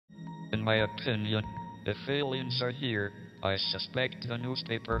In my opinion, if aliens are here, I suspect the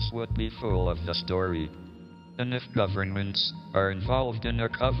newspapers would be full of the story. And if governments are involved in a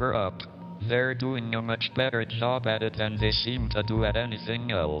cover-up, they're doing a much better job at it than they seem to do at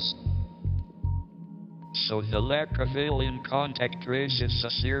anything else. So the lack of alien contact raises a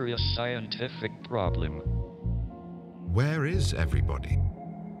serious scientific problem. Where is everybody?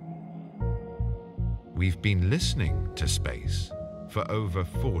 We've been listening to space for over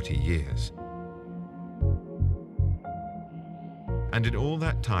 40 years. And in all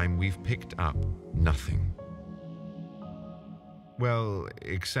that time, we've picked up nothing. Well,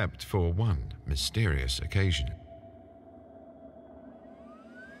 except for one mysterious occasion.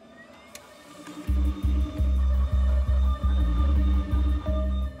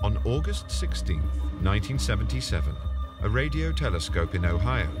 On August 16, 1977, a radio telescope in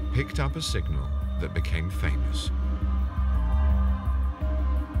Ohio picked up a signal that became famous.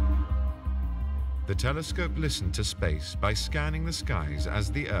 The telescope listened to space by scanning the skies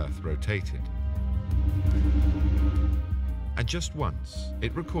as the Earth rotated. And just once,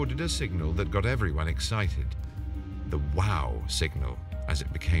 it recorded a signal that got everyone excited. The wow signal, as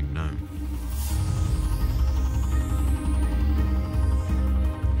it became known.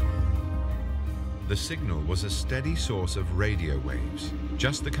 The signal was a steady source of radio waves,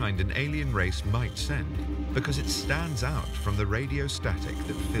 just the kind an alien race might send, because it stands out from the radio static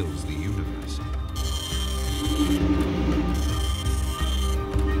that fills the universe.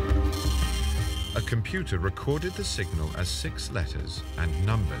 A computer recorded the signal as 6 letters and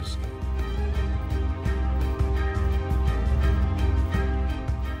numbers.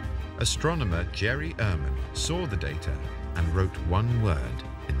 Astronomer Jerry Ehrman saw the data and wrote one word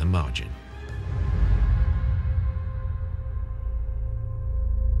in the margin.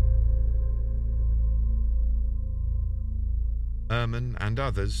 Ehrman and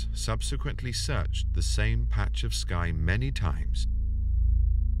others subsequently searched the same patch of sky many times,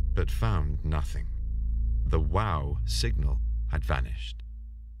 but found nothing. The wow signal had vanished.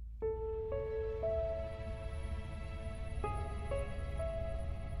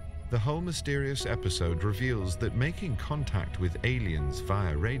 The whole mysterious episode reveals that making contact with aliens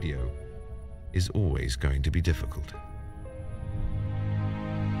via radio is always going to be difficult.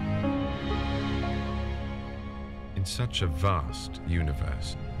 In such a vast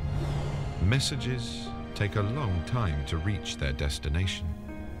universe, messages take a long time to reach their destination.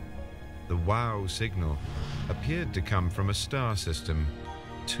 The wow signal appeared to come from a star system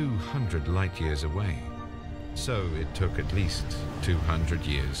 200 light-years away, so it took at least 200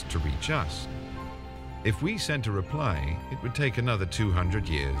 years to reach us. If we sent a reply, it would take another 200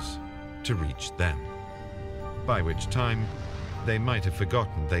 years to reach them, by which time they might have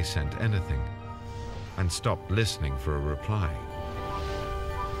forgotten they sent anything and stopped listening for a reply.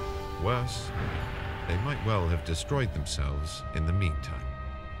 Worse, they might well have destroyed themselves in the meantime.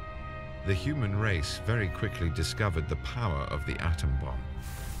 The human race very quickly discovered the power of the atom bomb.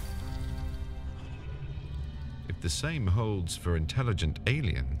 If the same holds for intelligent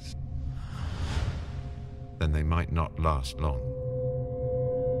aliens, then they might not last long.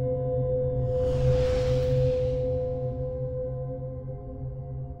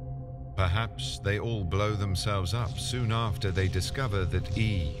 Perhaps they all blow themselves up soon after they discover that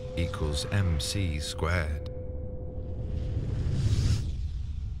E equals mc squared.